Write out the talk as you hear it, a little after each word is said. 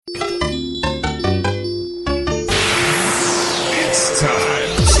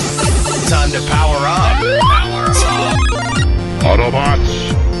to power up. Power up.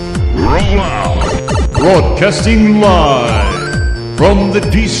 Autobots, roll out. Broadcasting live from the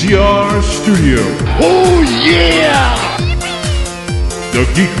DCR studio. Oh, yeah! The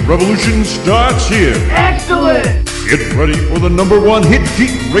Geek Revolution starts here. Excellent! Get ready for the #1 hit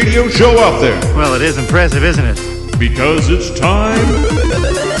geek radio show out there. Well, it is impressive, isn't it? Because it's time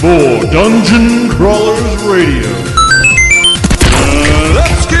for Dungeon Crawlers Radio.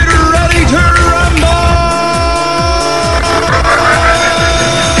 Let's get ready to rumble!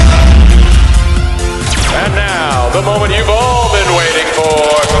 And now, the moment you've all been waiting for.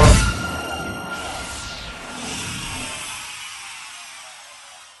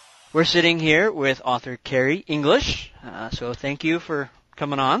 We're sitting here with author Carrie English, so thank you for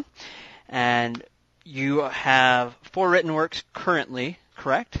coming on. And you have 4 written works currently,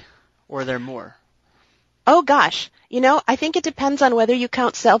 correct? Or are there more? Oh gosh, I think it depends on whether you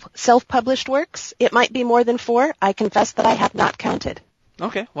count self-published works. It might be more than 4. I confess that I have not counted.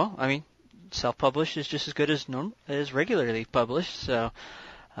 Okay, well, I mean, self-published is just as good as regularly published. So,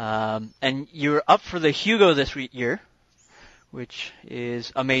 and you're up for the Hugo this year, which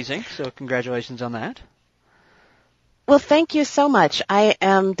is amazing. So, congratulations on that. Well, thank you so much. I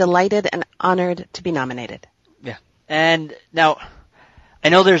am delighted and honored to be nominated. Yeah, and now I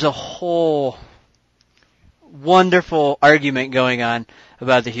know there's a whole wonderful argument going on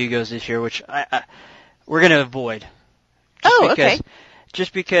about the Hugos this year, which we're going to avoid. Okay.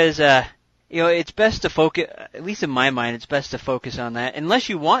 Just because, it's best to focus, at least in my mind, it's best to focus on that. Unless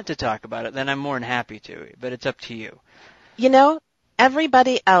you want to talk about it, then I'm more than happy to, but it's up to you.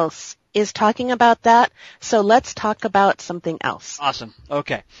 Everybody else is talking about that, so let's talk about something else. Awesome.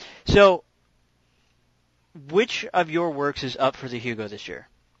 Okay. So, which of your works is up for the Hugo this year?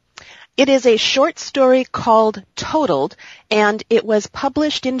 It is a short story called Totaled, and it was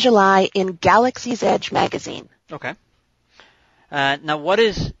published in July in Galaxy's Edge magazine. Okay. Now, what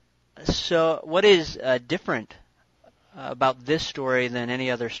is different about this story than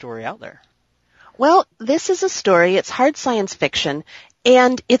any other story out there? Well, this is a story, it's hard science fiction,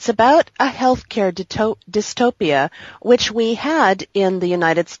 and it's about a healthcare dystopia, which we had in the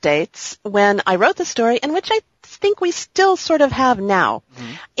United States when I wrote the story, and which I think we still sort of have now.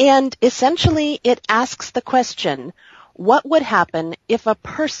 Mm-hmm. And essentially, it asks the question, what would happen if a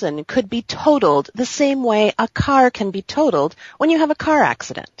person could be totaled the same way a car can be totaled when you have a car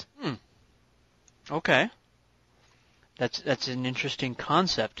accident? Okay. That's an interesting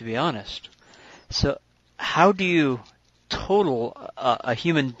concept, to be honest. So, how do you total a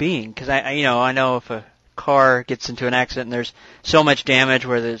human being? Because I know if a car gets into an accident and there's so much damage,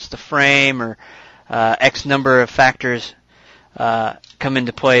 whether it's the frame or X number of factors come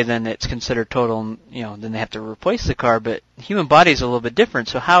into play, then it's considered total. Then they have to replace the car. But the human body is a little bit different.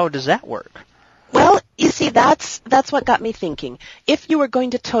 So, how does that work? Well, you see, that's what got me thinking. If you were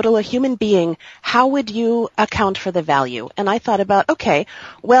going to total a human being, how would you account for the value? And I thought about, okay,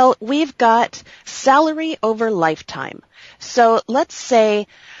 well, we've got salary over lifetime. So let's say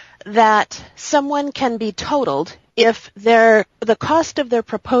that someone can be totaled if the cost of their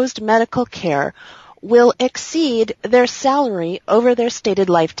proposed medical care will exceed their salary over their stated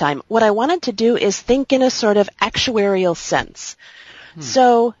lifetime. What I wanted to do is think in a sort of actuarial sense.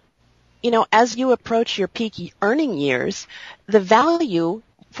 So, as you approach your peak earning years, the value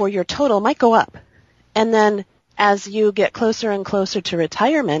for your total might go up. And then as you get closer and closer to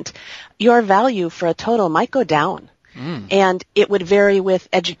retirement, your value for a total might go down. And it would vary with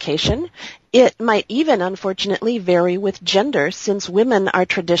education. It might even, unfortunately, vary with gender, since women are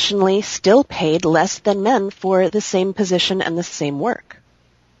traditionally still paid less than men for the same position and the same work.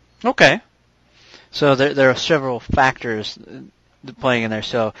 Okay. So there are several factors playing in there.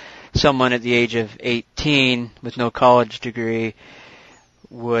 So someone at the age of 18 with no college degree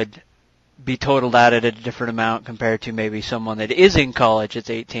would be totaled out at a different amount compared to maybe someone that is in college at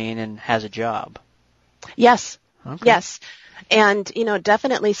 18 and has a job. Yes. Okay. Yes. And,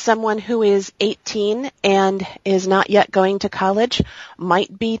 definitely someone who is 18 and is not yet going to college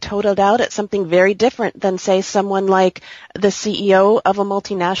might be totaled out at something very different than, say, someone like the CEO of a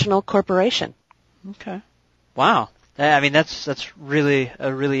multinational corporation. Okay. Wow. I mean, that's really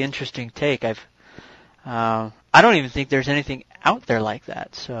a really interesting take. I don't even think there's anything out there like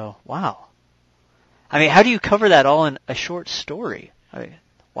that. So, wow. I mean, how do you cover that all in a short story?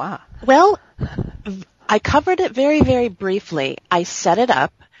 Wow. Well, I covered it very, very briefly. I set it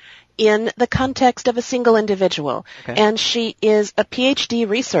up. in the context of a single individual. Okay. And she is a PhD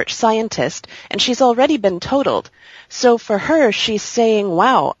research scientist, and she's already been totaled. So for her, she's saying,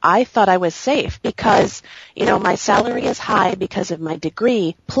 wow, I thought I was safe because, my salary is high because of my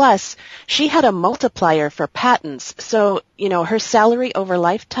degree. Plus, she had a multiplier for patents. So, her salary over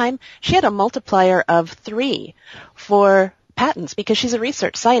lifetime, she had a multiplier of 3 for patents because she's a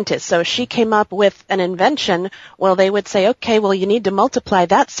research scientist. So she came up with an invention. Well, they would say, okay, well, you need to multiply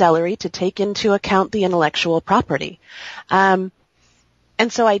that salary to take into account the intellectual property.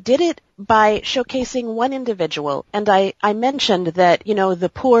 And so I did it by showcasing one individual. And I mentioned that,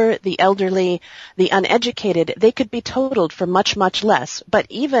 the poor, the elderly, the uneducated, they could be totaled for much, much less. But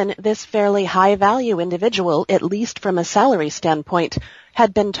even this fairly high value individual, at least from a salary standpoint,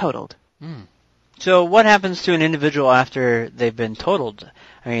 had been totaled. So what happens to an individual after they've been totaled?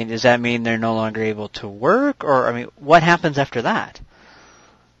 I mean, does that mean they're no longer able to work? Or, what happens after that?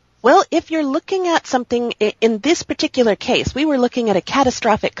 Well, if you're looking at something, in this particular case, we were looking at a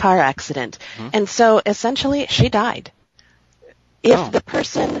catastrophic car accident. And so essentially she died. If the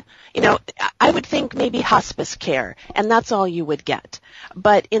person, I would think maybe hospice care, and that's all you would get.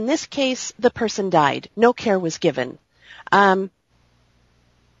 But in this case, the person died. No care was given.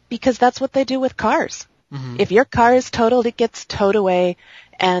 Because that's what they do with cars. If your car is totaled, it gets towed away,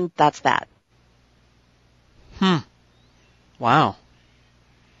 and that's that. Wow.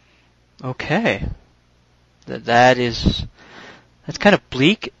 Okay. That's kind of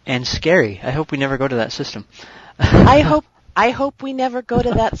bleak and scary. I hope we never go to that system. I hope we never go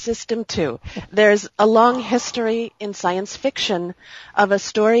to that system too. There's a long history in science fiction of a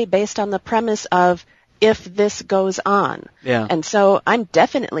story based on the premise of if this goes on. Yeah. And so I'm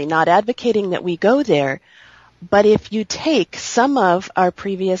definitely not advocating that we go there, but if you take some of our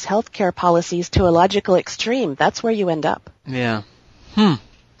previous healthcare policies to a logical extreme, that's where you end up. Yeah.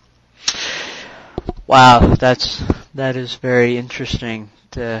 Wow, that is very interesting.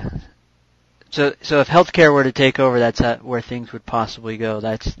 So if healthcare were to take over, that's where things would possibly go.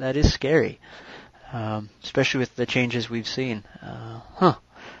 That is scary, especially with the changes we've seen.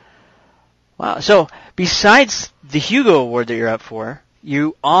 Wow. So besides the Hugo Award that you're up for,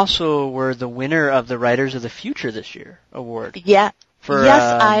 you also were the winner of the Writers of the Future this year award. Yeah.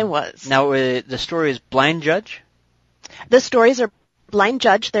 Yes, I was. Now the story is Blind Judge? The stories are Blind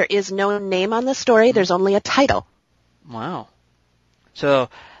Judge. There is no name on the story. There's only a title. Wow. So,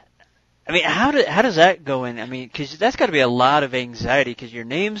 how does that go in? Because that's got to be a lot of anxiety because your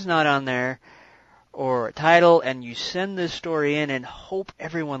name's not on there or a title, and you send this story in and hope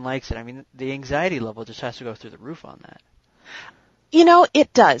everyone likes it. The anxiety level just has to go through the roof on that.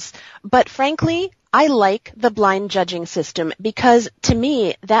 It does. But frankly, I like the blind judging system because to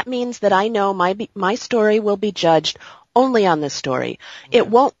me, that means that I know my story will be judged only on this story. It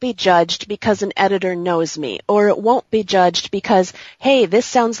won't be judged because an editor knows me, or it won't be judged because, hey, this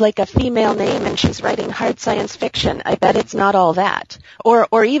sounds like a female name and she's writing hard science fiction. I bet it's not all that.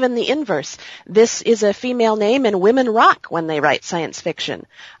 Or even the inverse. This is a female name and women rock when they write science fiction.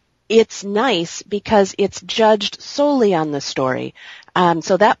 It's nice because it's judged solely on the story.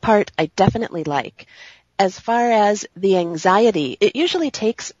 So that part I definitely like. As far as the anxiety, it usually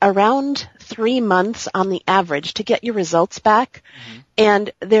takes around 3 months on the average to get your results back.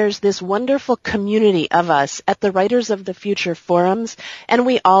 And there's this wonderful community of us at the Writers of the Future forums, and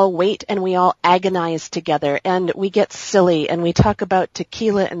we all wait and we all agonize together, and we get silly, and we talk about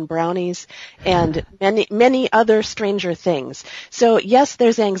tequila and brownies and many other stranger things. So yes,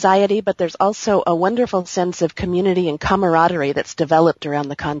 there's anxiety, but there's also a wonderful sense of community and camaraderie that's developed around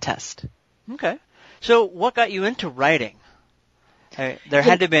the contest. Okay. So what got you into writing? There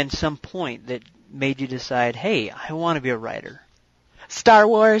had to have been some point that made you decide, hey, I want to be a writer. Star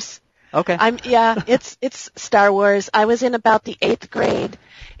Wars. Okay. It's Star Wars. I was in about the 8th grade,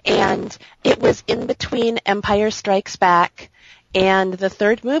 and it was in between Empire Strikes Back and the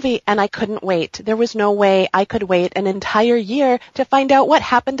third movie, and I couldn't wait. There was no way I could wait an entire year to find out what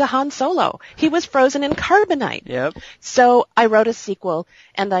happened to Han Solo. He was frozen in carbonite. Yep. So I wrote a sequel,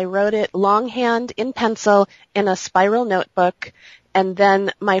 and I wrote it longhand in pencil in a spiral notebook, and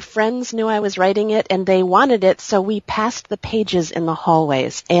then my friends knew I was writing it, and they wanted it, so we passed the pages in the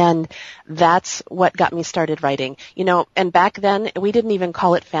hallways, and that's what got me started writing. And back then, we didn't even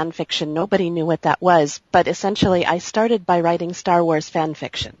call it fan fiction. Nobody knew what that was, but essentially, I started by writing Star Wars fan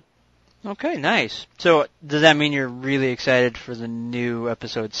fiction. Okay, nice. So does that mean you're really excited for the new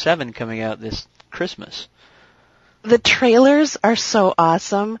episode 7 coming out this Christmas? The trailers are so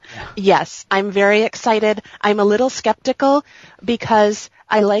awesome. Yeah. Yes, I'm very excited. I'm a little skeptical because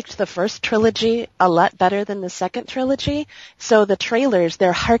I liked the first trilogy a lot better than the second trilogy. So the trailers,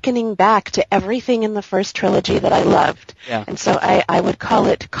 they're hearkening back to everything in the first trilogy that I loved. Yeah. And so I would call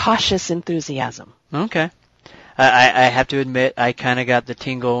it cautious enthusiasm. Okay. I have to admit, I kind of got the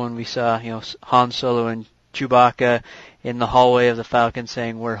tingle when we saw, Han Solo and Chewbacca in the hallway of the Falcon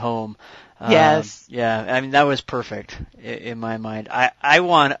saying, "We're home." Yes. Yeah, I mean, that was perfect in my mind.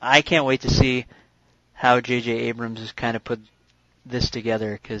 I can't wait to see how J.J. Abrams has kind of put this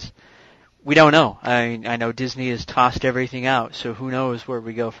together, because we don't know. I know Disney has tossed everything out, so who knows where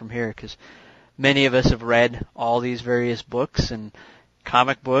we go from here, because many of us have read all these various books and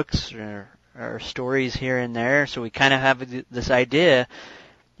comic books or stories here and there, so we kind of have this idea,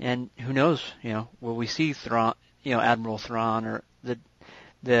 and who knows, will we see Thrawn, Admiral Thrawn, or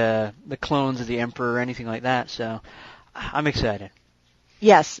the clones of the Emperor or anything like that, so I'm excited.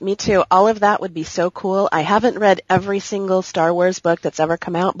 Yes, me too. All of that would be so cool. I haven't read every single Star Wars book that's ever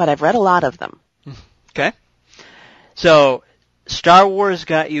come out, but I've read a lot of them. Okay. So, Star Wars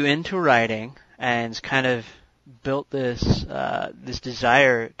got you into writing and kind of built this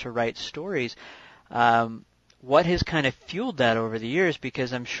desire to write stories. What has kind of fueled that over the years?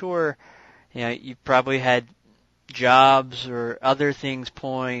 Because I'm sure, you've probably had jobs or other things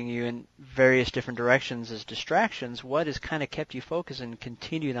pulling you in various different directions as distractions. What has kind of kept you focused and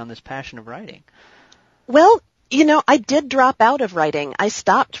continued on this passion of writing? Well, I did drop out of writing. I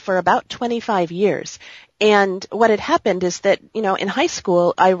stopped for about 25 years. And what had happened is that, in high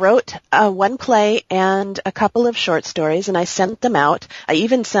school, I wrote one play and a couple of short stories, and I sent them out. I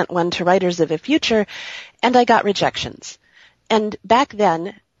even sent one to Writers of the Future, and I got rejections. And back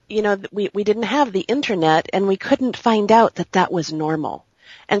then, we didn't have the internet, and we couldn't find out that was normal.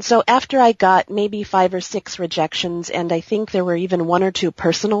 And so after I got maybe 5 or 6 rejections, and I think there were even 1 or 2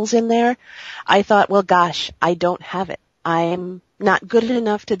 personals in there, I thought, well, gosh, I don't have it. I'm not good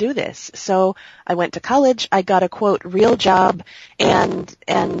enough to do this. So I went to college, I got a, quote, real job, and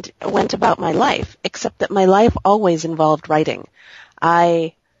went about my life, except that my life always involved writing.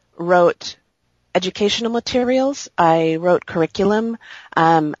 I wrote educational materials. I wrote curriculum.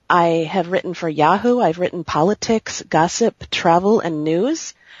 I have written for Yahoo. I've written politics, gossip, travel, and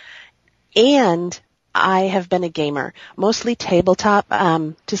news. And I have been a gamer, mostly tabletop,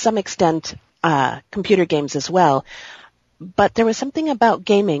 to some extent computer games as well. But there was something about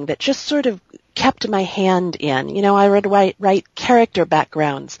gaming that just sort of kept my hand in. I would write character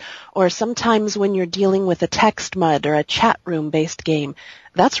backgrounds, or sometimes when you're dealing with a text mud or a chat room-based game,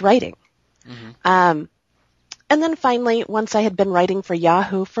 that's writing. Mm-hmm. And then finally, once I had been writing for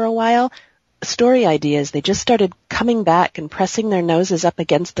Yahoo for a while, story ideas, they just started coming back and pressing their noses up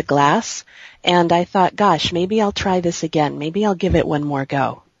against the glass. And I thought, gosh, maybe I'll try this again. Maybe I'll give it one more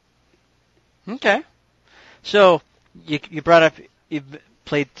go. Okay. So, you brought up, you've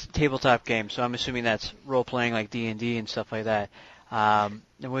played tabletop games, so I'm assuming that's role-playing like D&D and stuff like that. And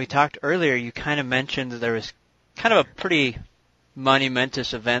when we talked earlier, you kind of mentioned that there was kind of a pretty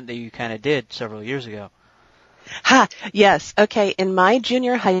monumentous event that you kind of did several years ago. Yes. Okay. In my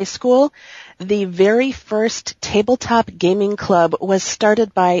junior high school, the very first tabletop gaming club was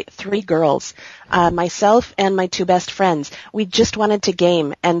started by 3 girls, myself and my 2 best friends. We just wanted to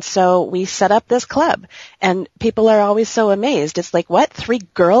game, and so we set up this club. And people are always so amazed. It's like, what? 3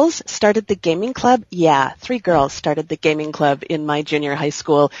 girls started the gaming club? Yeah, 3 girls started the gaming club in my junior high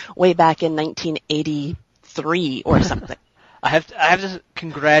school way back in 1983 or something. I have to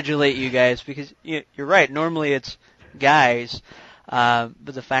congratulate you guys, because you're right. Normally it's guys, but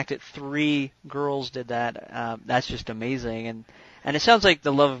the fact that 3 girls did that, that's just amazing. And it sounds like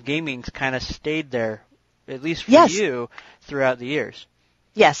the love of gaming's kind of stayed there, at least for you, throughout the years.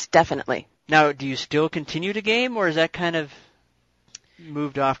 Yes, definitely. Now, do you still continue to game, or is that kind of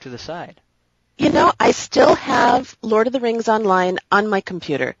moved off to the side? I still have Lord of the Rings Online on my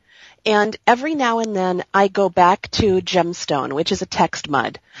computer. And every now and then I go back to Gemstone, which is a text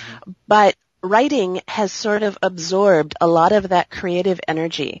mud. Mm-hmm. But writing has sort of absorbed a lot of that creative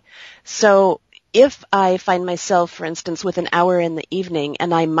energy. So if I find myself, for instance, with an hour in the evening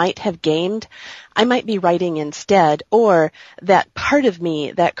and I might have gamed, I might be writing instead, or that part of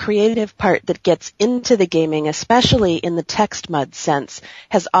me, that creative part that gets into the gaming, especially in the text mud sense,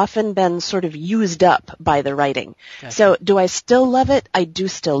 has often been sort of used up by the writing. Gotcha. So do I still love it? I do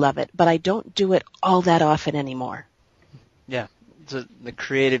still love it, but I don't do it all that often anymore. Yeah, so the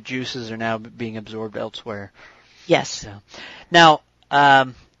creative juices are now being absorbed elsewhere. Yes. So, now,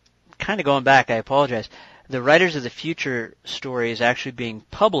 kind of going back, I apologize. The Writers of the Future story is actually being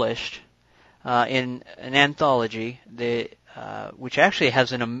published in an anthology, which actually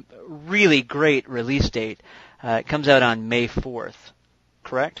has a really great release date. It comes out on May 4th,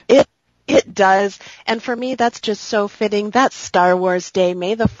 correct? It does, and for me that's just so fitting. That's Star Wars Day.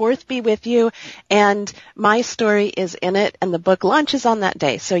 May the 4th be with you, and my story is in it, and the book launches on that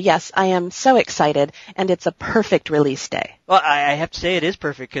day. So yes, I am so excited, and it's a perfect release day. Well, I have to say it is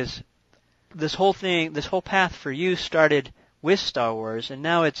perfect, because this whole path for you started with Star Wars, and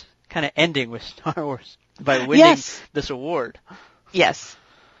now it's kind of ending with Star Wars by winning this award. Yes.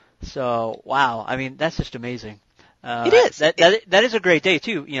 So, wow, I mean, that's just amazing. It is. That is a great day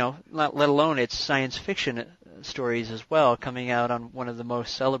too, let alone it's science fiction stories as well, coming out on one of the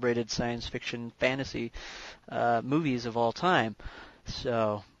most celebrated science fiction fantasy movies of all time.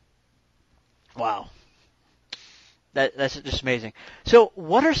 So, wow. That's just amazing. So,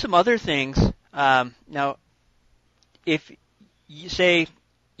 what are some other things, now, if you say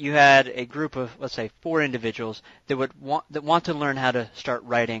you had a group of, let's say, 4 individuals that want to learn how to start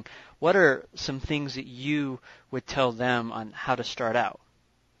writing, what are some things that you would tell them on how to start out?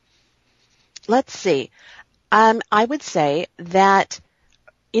 Let's see. I would say that,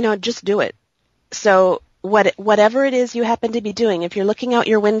 just do it. So whatever it is you happen to be doing, if you're looking out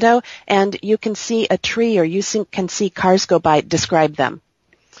your window and you can see a tree or you can see cars go by, describe them.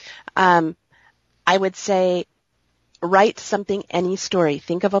 I would say write something, any story.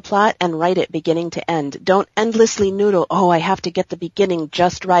 Think of a plot and write it beginning to end. Don't endlessly noodle, I have to get the beginning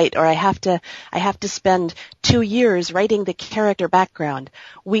just right, or I have to spend 2 years writing the character background.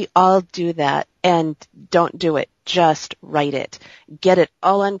 We all do that, and don't do it. Just write it. Get it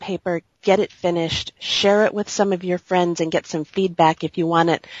all on paper, get it finished, share it with some of your friends and get some feedback if you want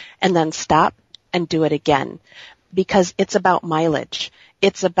it, and then stop and do it again. Because it's about mileage.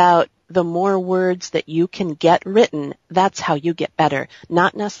 It's about the more words that you can get written, that's how you get better.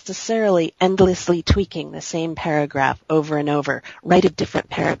 Not necessarily endlessly tweaking the same paragraph over and over. Write a different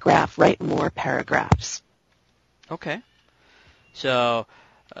paragraph. Write more paragraphs. Okay. So,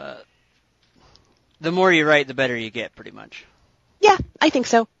 the more you write, the better you get, pretty much. Yeah, I think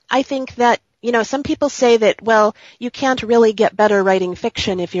so. I think that, some people say that, well, you can't really get better writing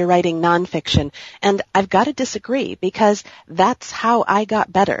fiction if you're writing nonfiction. And I've got to disagree, because that's how I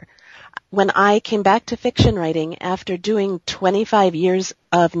got better. When I came back to fiction writing after doing 25 years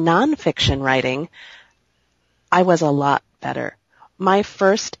of nonfiction writing, I was a lot better. My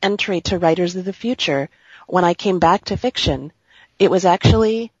first entry to Writers of the Future, when I came back to fiction, it was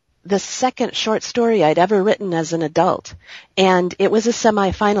actually the second short story I'd ever written as an adult, and it was a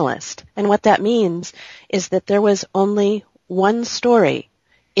semi-finalist. And what that means is that there was only one story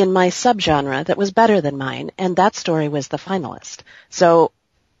in my subgenre that was better than mine, and that story was the finalist. So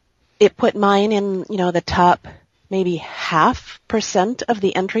it put mine in, the top maybe 0.5% of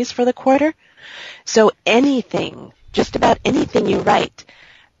the entries for the quarter. So anything, just about anything you write,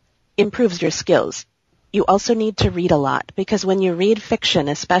 improves your skills. You also need to read a lot, because when you read fiction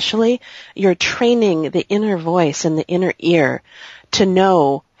especially, you're training the inner voice and the inner ear to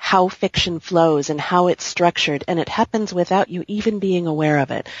know how fiction flows and how it's structured, and it happens without you even being aware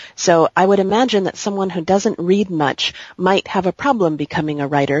of it. So I would imagine that someone who doesn't read much might have a problem becoming a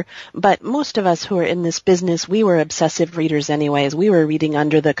writer, but most of us who are in this business, we were obsessive readers anyways. We were reading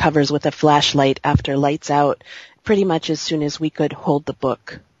under the covers with a flashlight after lights out pretty much as soon as we could hold the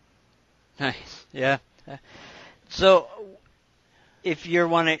book. Nice, yeah. So if you're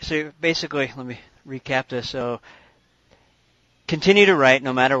wanting, so basically, let me recap this. So continue to write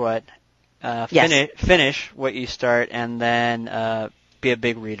no matter what. Yes. Finish what you start, and then be a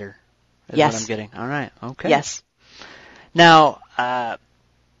big reader. Is yes. what I'm getting. All right. Okay. Yes. Now,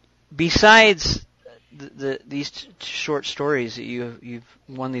 besides these short stories that you've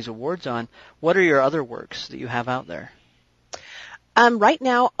won these awards on, what are your other works that you have out there? Right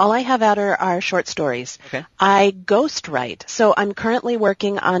now, all I have out are short stories. Okay. I ghostwrite, so I'm currently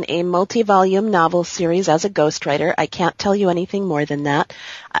working on a multi-volume novel series as a ghostwriter. I can't tell you anything more than that.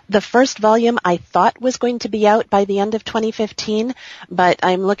 The first volume I thought was going to be out by the end of 2015, but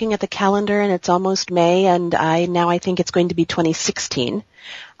I'm looking at the calendar and it's almost May, and I think it's going to be 2016.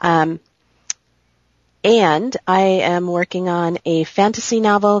 And I am working on a fantasy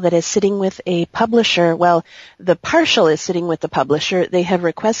novel that is sitting with a publisher. Well, the partial is sitting with the publisher. They have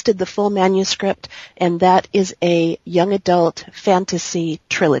requested the full manuscript, and that is a young adult fantasy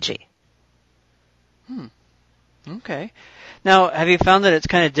trilogy. Okay. Now, have you found that it's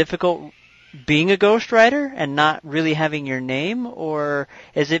kind of difficult being a ghostwriter and not really having your name, or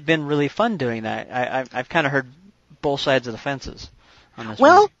has it been really fun doing that? I've kind of heard both sides of the fences on this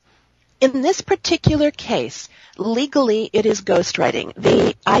one. In this particular case, legally it is ghostwriting.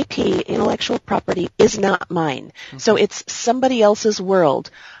 The IP, intellectual property, is not mine. So it's somebody else's world.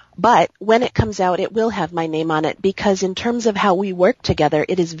 But when it comes out, it will have my name on it because in terms of how we work together,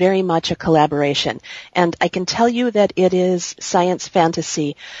 it is very much a collaboration. And I can tell you that it is science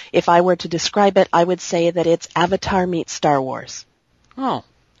fantasy. If I were to describe it, I would say that it's Avatar meets Star Wars. Oh,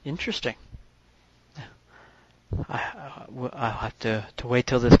 interesting. I'll have to wait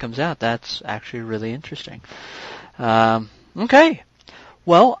till this comes out. That's actually really interesting. Okay.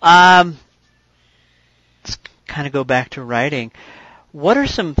 Well, let's kind of go back to writing. What are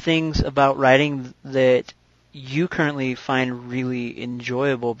some things about writing that you currently find really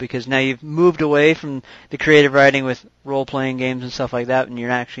enjoyable? Because now you've moved away from the creative writing with role-playing games and stuff like that, and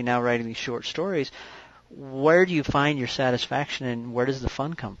you're actually now writing these short stories. Where do you find your satisfaction, and where does the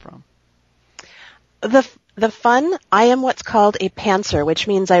fun come from? The fun, I am what's called a pantser, which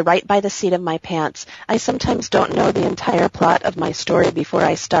means I write by the seat of my pants. I sometimes don't know the entire plot of my story before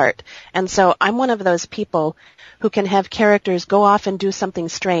I start. And so I'm one of those people who can have characters go off and do something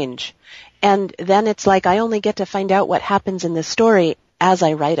strange. And then it's like I only get to find out what happens in the story as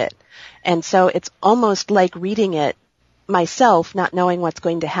I write it. And so it's almost like reading it myself, not knowing what's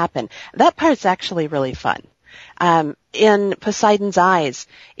going to happen. That part's actually really fun. In Poseidon's Eyes,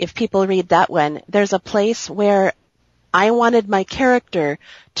 if people read that one, there's a place where I wanted my character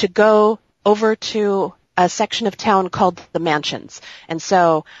to go over to a section of town called the Mansions. And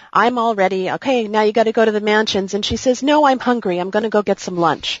so I'm all ready. Okay, now you got to go to the Mansions. And she says, "No, I'm hungry. I'm going to go get some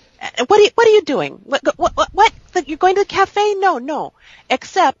lunch." What are you doing? What? You're going to the cafe? No.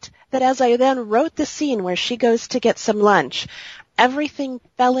 Except that as I then wrote the scene where she goes to get some lunch, everything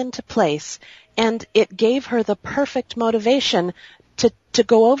fell into place. And it gave her the perfect motivation to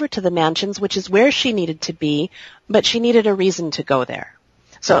go over to the Mansions, which is where she needed to be, but she needed a reason to go there.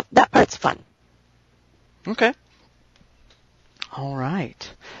 So that part's fun. Okay. All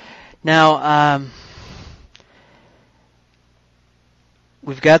right. Now,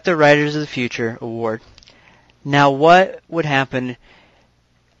 we've got the Writers of the Future Award. Now, what would happen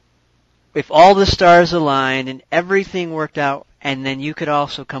if all the stars aligned and everything worked out, and then you could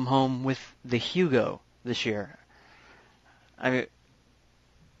also come home with the Hugo this year? I mean,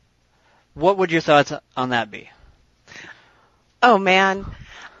 what would your thoughts on that be? Oh, man.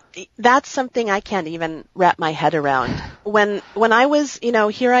 That's something I can't even wrap my head around. When I was,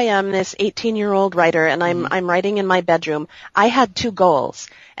 here I am, this 18-year-old writer, and I'm writing in my bedroom, I had two goals.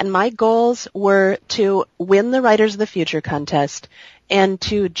 And my goals were to win the Writers of the Future contest and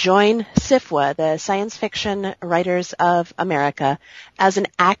to join SFWA, the Science Fiction Writers of America, as an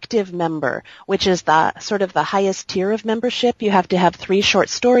active member, which is the sort of the highest tier of membership. You have to have 3 short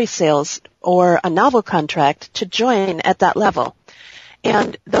story sales or a novel contract to join at that level.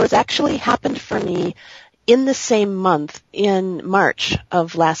 And those actually happened for me in the same month, in March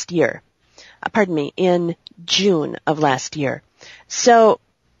of last year. In June of last year. So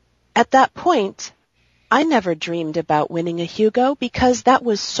at that point, I never dreamed about winning a Hugo because that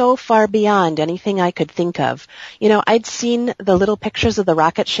was so far beyond anything I could think of. I'd seen the little pictures of the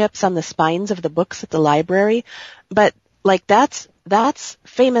rocket ships on the spines of the books at the library, but that's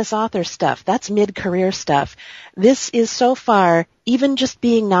famous author stuff. That's mid-career stuff. This is so far, even just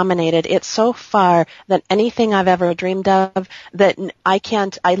being nominated, it's so far than anything I've ever dreamed of that I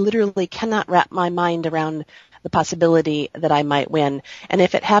literally cannot wrap my mind around the possibility that I might win. And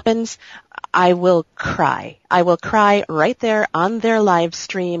if it happens, I will cry. I will cry right there on their live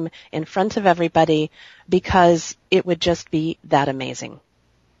stream in front of everybody because it would just be that amazing.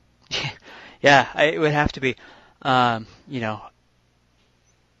 Yeah, it would have to be. We're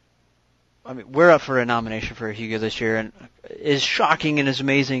up for a nomination for a Hugo this year, and as shocking and as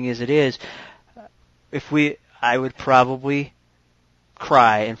amazing as it is, I would probably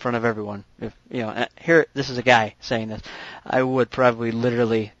cry in front of everyone. If here, this is a guy saying this. I would probably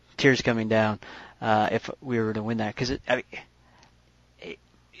literally tears coming down if we were to win that, because it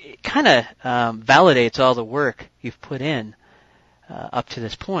kind of validates all the work you've put in up to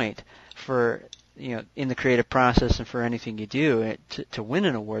this point for in the creative process and for anything you do to win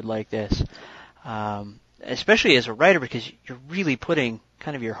an award like this, especially as a writer, because you're really putting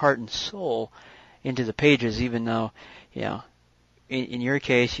kind of your heart and soul into the pages, even though in your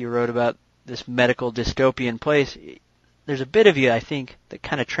case you wrote about this medical dystopian place. There's a bit of you, I think, that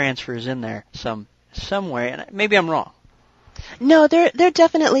kind of transfers in there some way, and maybe I'm wrong. No, there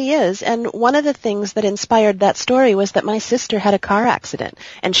definitely is. And one of the things that inspired that story was that my sister had a car accident,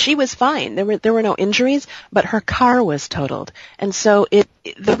 and she was fine. There were no injuries, but her car was totaled. And so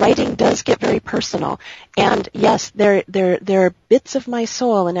the writing does get very personal. And yes, there are bits of my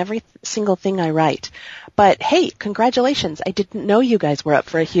soul in every single thing I write. But hey, congratulations. I didn't know you guys were up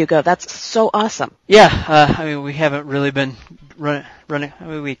for a Hugo. That's so awesome. Yeah, we haven't really been running.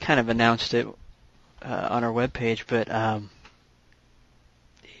 We kind of announced it on our webpage, but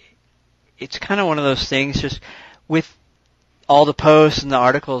it's kind of one of those things, just with all the posts and the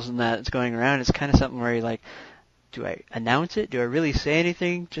articles and that's going around, it's kind of something where you're like, do I announce it? Do I really say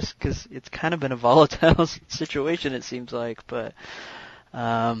anything? Just because it's kind of been a volatile situation, it seems like. But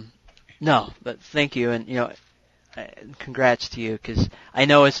no, but thank you, and congrats to you, because I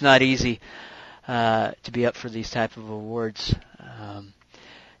know it's not easy to be up for these type of awards.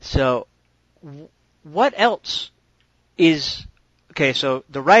 So what else is... Okay, so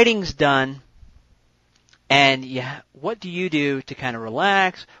the writing's done, and what do you do to kind of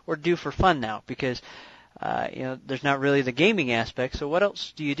relax or do for fun now? Because there's not really the gaming aspect. So what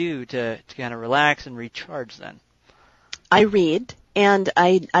else do you do to kind of relax and recharge then? I read, and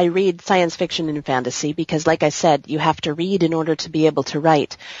I read science fiction and fantasy because, like I said, you have to read in order to be able to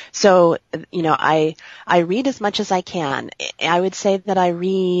write. So, I read as much as I can. I would say that I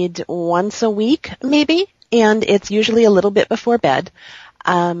read once a week, maybe. And it's usually a little bit before bed.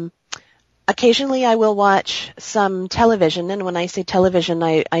 Occasionally I will watch some television, and when I say television,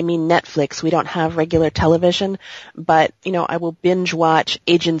 I mean Netflix. We don't have regular television, but, I will binge watch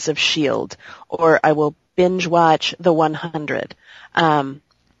Agents of S.H.I.E.L.D., or I will binge watch The 100. And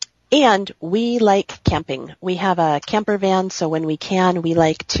we like camping. We have a camper van, so when we can, we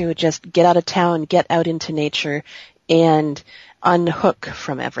like to just get out of town, get out into nature, and unhook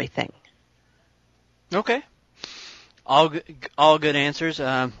from everything. Okay. All good answers.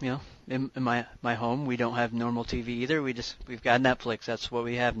 In my home, we don't have normal TV either. We've got Netflix. That's what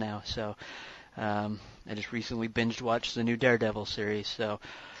we have now. So, I just recently binge watched the new Daredevil series. So,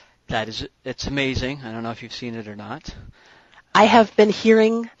 it's amazing. I don't know if you've seen it or not. I have been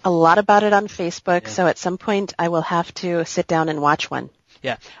hearing a lot about it on Facebook. Yeah. So at some point I will have to sit down and watch one.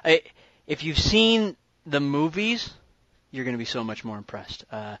 Yeah. If you've seen the movies, you're going to be so much more impressed.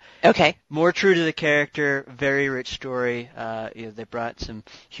 Okay. More true to the character, very rich story. They brought some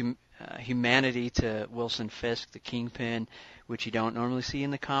humanity to Wilson Fisk, the Kingpin, which you don't normally see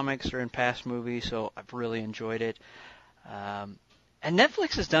in the comics or in past movies, so I've really enjoyed it. And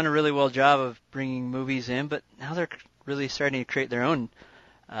Netflix has done a really well job of bringing movies in, but now they're really starting to create their own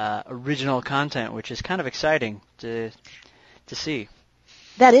original content, which is kind of exciting to see.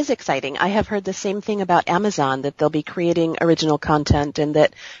 That is exciting. I have heard the same thing about Amazon, that they'll be creating original content, and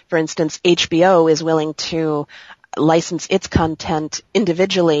that, for instance, HBO is willing to license its content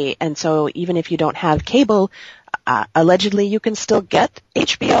individually, and so even if you don't have cable, allegedly you can still get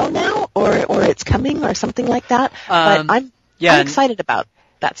HBO now, or it's coming, or something like that. But I'm excited about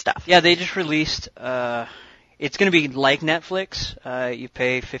that stuff. Yeah, they just released... it's going to be like Netflix. You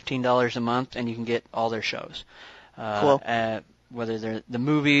pay $15 a month, and you can get all their shows. Cool. Whether they're the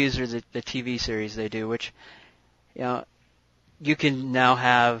movies or the TV series they do, which, you can now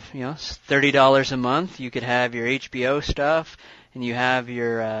have, $30 a month. You could have your HBO stuff, and you have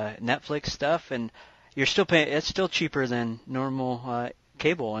your Netflix stuff, and you're still paying. It's still cheaper than normal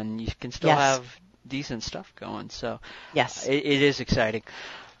cable, and you can still have decent stuff going. So yes, it is exciting.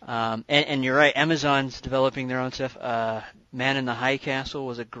 And you're right. Amazon's developing their own stuff. Man in the High Castle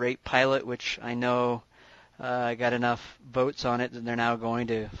was a great pilot, which I know. Got enough votes on it that they're now going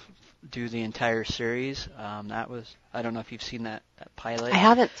to do the entire series. I don't know if you've seen that pilot. I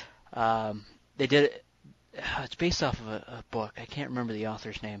haven't. They did it. It's based off of a book. I can't remember the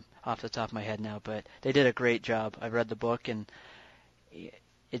author's name off the top of my head now, but they did a great job. I read the book, and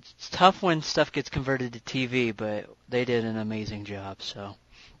it's tough when stuff gets converted to TV, but they did an amazing job. So,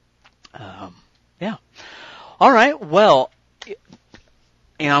 yeah. All right. Well,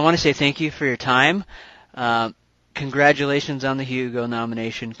 I want to say thank you for your time. Congratulations on the Hugo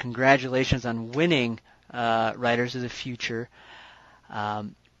nomination. Congratulations on winning Writers of the Future.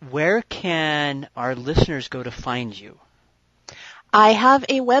 Where can our listeners go to find you? I have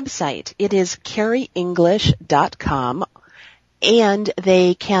a website. It is carryenglish.com, and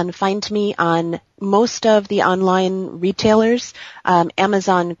they can find me on most of the online retailers,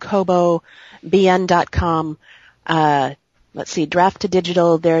 Amazon, Kobo, BN.com, let's see, Draft to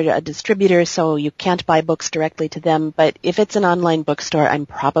Digital, they're a distributor, so you can't buy books directly to them. But if it's an online bookstore, I'm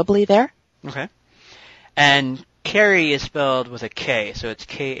probably there. Okay. And Carrie is spelled with a K, so it's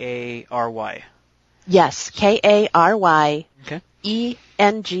Kary. Yes, K-A-R-Y. Okay.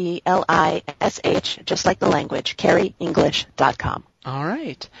 E-N-G-L-I-S-H, just like the language, carryenglish.com. All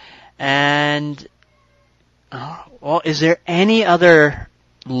right. And, well, is there any other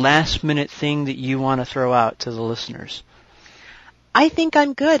last-minute thing that you want to throw out to the listeners? I think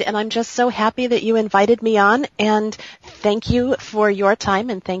I'm good, and I'm just so happy that you invited me on, and thank you for your time,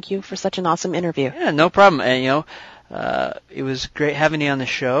 and thank you for such an awesome interview. Yeah, no problem. And, it was great having you on the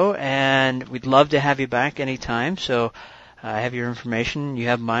show, and we'd love to have you back anytime. So I have your information. You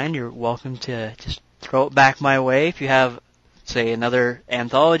have mine. You're welcome to just throw it back my way. If you have, say, another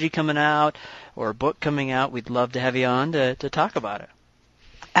anthology coming out or a book coming out, we'd love to have you on to talk about it.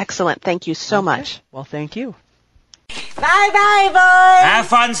 Excellent. Thank you so much. Well, thank you. Bye-bye, boys. Have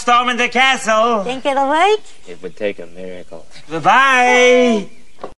fun storming the castle. Think it'll work? It would take a miracle. Bye-bye.